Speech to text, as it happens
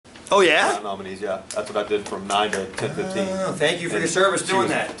Oh yeah? Nominees, yeah. That's what I did from 9 to 10:15. Oh, thank you for your service doing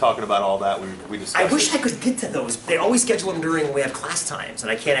that. Talking about all that, we discussed. I wish I could get to those. They always schedule them during when we have class times, and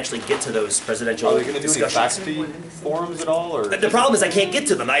I can't actually get to those presidential Are they going to do any discussions. faculty forums at all? Or The problem is I can't get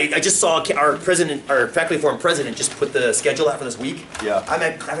to them. I just saw our faculty forum president just put the schedule out for this week. Yeah. I'm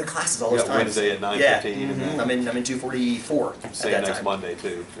at classes all those times. Wednesday at 9:15. Yeah. I'm in 244. Same next time. Monday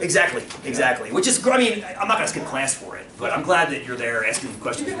too. Exactly. Which is, I mean, I'm not going to skip class for it, but I'm glad that you're there asking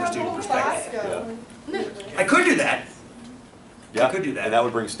questions from a student perspective. Yeah. I could do that. Yeah. I could do that. And that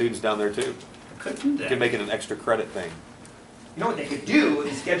would bring students down there too. I could do that. You can make it an extra credit thing. You know what they could do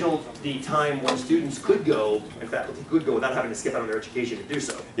is schedule the time when students could go, and faculty could go without having to skip out on their education to do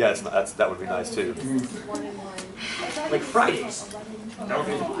so. Yeah, that would be nice too. Like Fridays.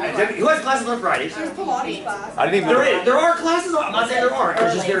 Who has classes on Fridays? There's Pilates class. I didn't even. There are classes. I'm not saying there aren't.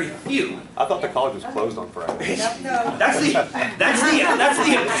 There's just very few. I thought the college was closed on Friday. No. That's the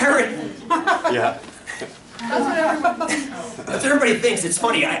apparent. Yeah. That's what everybody thinks. It's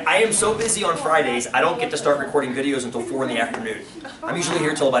funny. I am so busy on Fridays. I don't get to start recording videos until 4 in the afternoon. I'm usually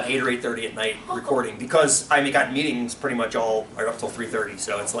here till about 8 or 8:30 at night recording because I got meetings pretty much all right up till 3:30.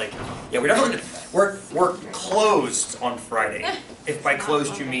 So it's like, yeah, we're closed on Friday. If by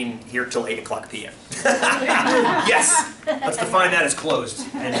closed you mean here till 8:00 p.m. Yes, let's define that as closed,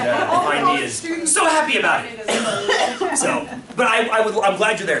 and define me as so happy about it. So, but I'm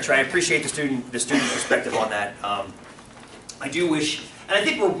glad you're there, Trey. I appreciate the student perspective on that. I do wish, and I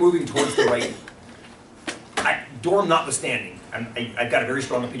think we're moving towards the right. Dorm notwithstanding, I've got a very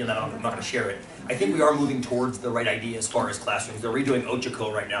strong opinion that I'm not going to share it. I think we are moving towards the right idea as far as classrooms. They're redoing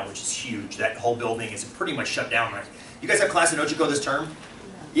Ochiko right now, which is huge. That whole building is pretty much shut down. Right? You guys have class in Ochiko this term?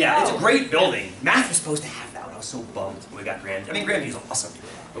 Yeah, it's a great building. Math was supposed to have that one. I was so bummed when we got Grandview. I mean, Grandview is awesome,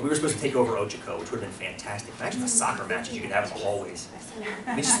 but we were supposed to take over Ochiko, which would have been fantastic. Imagine the soccer matches you could have in the hallways.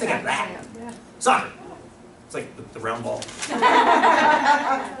 I mean, just think of that. Soccer. It's like the round ball.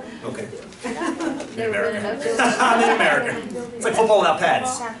 Okay. In America. I'm in America. It's like football without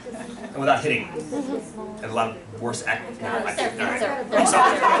pads and without hitting, and a lot of worse acting.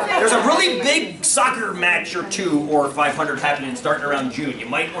 There's a really big soccer match or 2 or 500 happening starting around June. You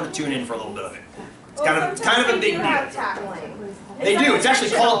might want to tune in for a little bit of it. It's kind of a big deal. They do. It's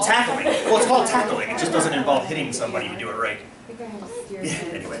actually called tackling. Well, it's called tackling. It just doesn't involve hitting somebody if you do it right. Yeah,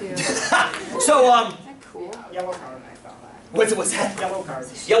 anyway. So, Yellow card, I saw that. what's that? Yellow card.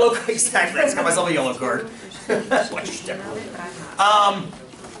 Yellow card, exactly. I just got myself a yellow card. Watch your step.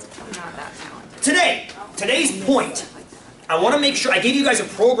 Today's point, I want to make sure, I gave you guys a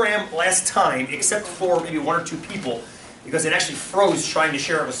program last time, except for maybe 1 or 2 people, because it actually froze trying to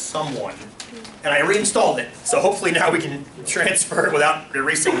share it with someone. And I reinstalled it, so hopefully now we can transfer it without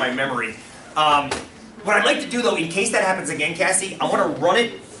erasing my memory. What I'd like to do though, in case that happens again, Cassie, I want to run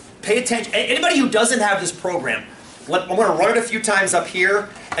it. Pay attention. Anybody who doesn't have this program, I'm going to run it a few times up here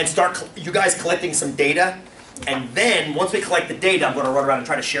and start you guys collecting some data. And then, once we collect the data, I'm going to run around and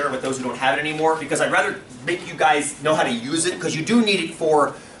try to share it with those who don't have it anymore, because I'd rather make you guys know how to use it, because you do need it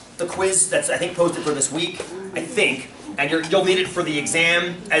for the quiz that's, I think, posted for this week, I think. And you'll need it for the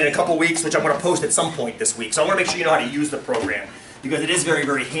exam in a couple weeks, which I'm going to post at some point this week. So I want to make sure you know how to use the program, because it is very,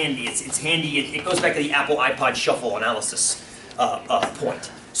 very handy. It's handy. It goes back to the Apple iPod Shuffle analysis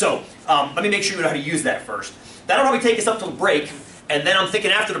point. So let me make sure you know how to use that first. That'll probably take us up to the break, and then I'm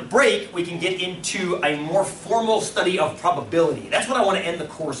thinking after the break we can get into a more formal study of probability. That's what I want to end the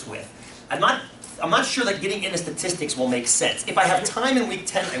course with. I'm not sure that getting into statistics will make sense. If I have time in week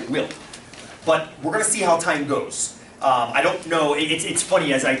 10, I will. But we're going to see how time goes. I don't know. It's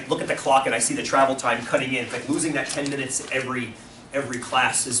funny as I look at the clock and I see the travel time cutting in. It's like losing that 10 minutes every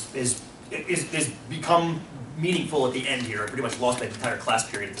class is become meaningful at the end here. I pretty much lost my entire class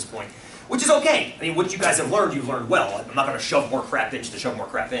period at this point, which is okay. I mean, what you guys have learned, you've learned well. I'm not going to shove more crap in just to shove more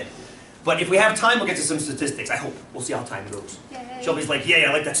crap in. But if we have time, we'll get to some statistics. I hope. We'll see how time goes. Yay. Shelby's like, yeah,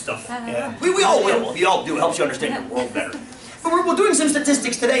 I like that stuff. Yeah. We all will. We all do. It helps you understand your world better. But we're doing some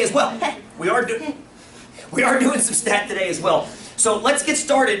statistics today as well. We are doing some stat today as well. So let's get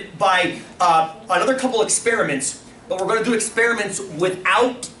started by another couple experiments. But we're going to do experiments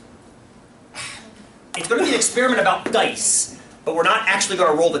without... It's going to be an experiment about dice, but we're not actually going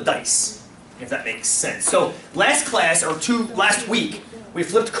to roll the dice, if that makes sense. So last week, we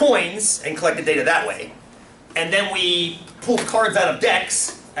flipped coins and collected data that way. And then we pulled cards out of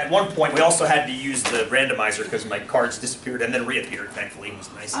decks. At one point, we also had to use the randomizer because my cards disappeared and then reappeared, thankfully. It was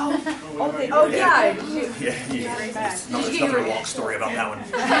nice. Yeah. Yeah. There's another long story about that one.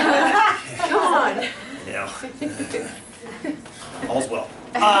 Come on. You know. All's well.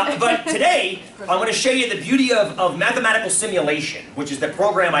 But today, I'm going to show you the beauty of mathematical simulation, which is the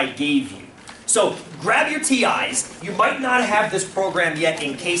program I gave you. So grab your TIs. You might not have this program yet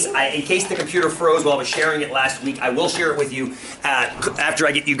in case the computer froze while I was sharing it last week. I will share it with you after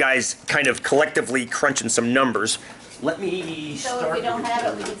I get you guys kind of collectively crunching some numbers. Let me start. So if we don't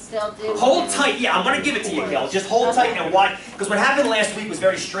have it, we can still do. Hold tight. Yeah, I'm going to give it to you, Kel. Just hold tight and watch. Because what happened last week was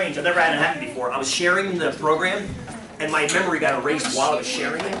very strange. I've never had it happen before. I was sharing the program, and my memory got erased while I was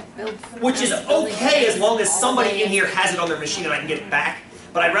sharing it, which is okay as long as somebody in here has it on their machine and I can get it back.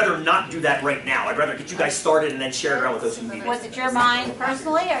 But I'd rather not do that right now. I'd rather get you guys started and then share it around with those who need it. Was it your mind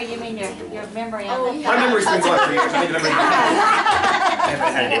personally, or you mean your memory on the My memory's been gone for years. I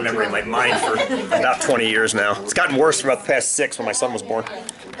haven't had any memory in my mind for about 20 years now. It's gotten worse for about the past 6 when my son was born.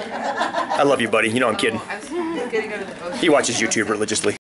 I love you, buddy. You know I'm kidding. He watches YouTube religiously.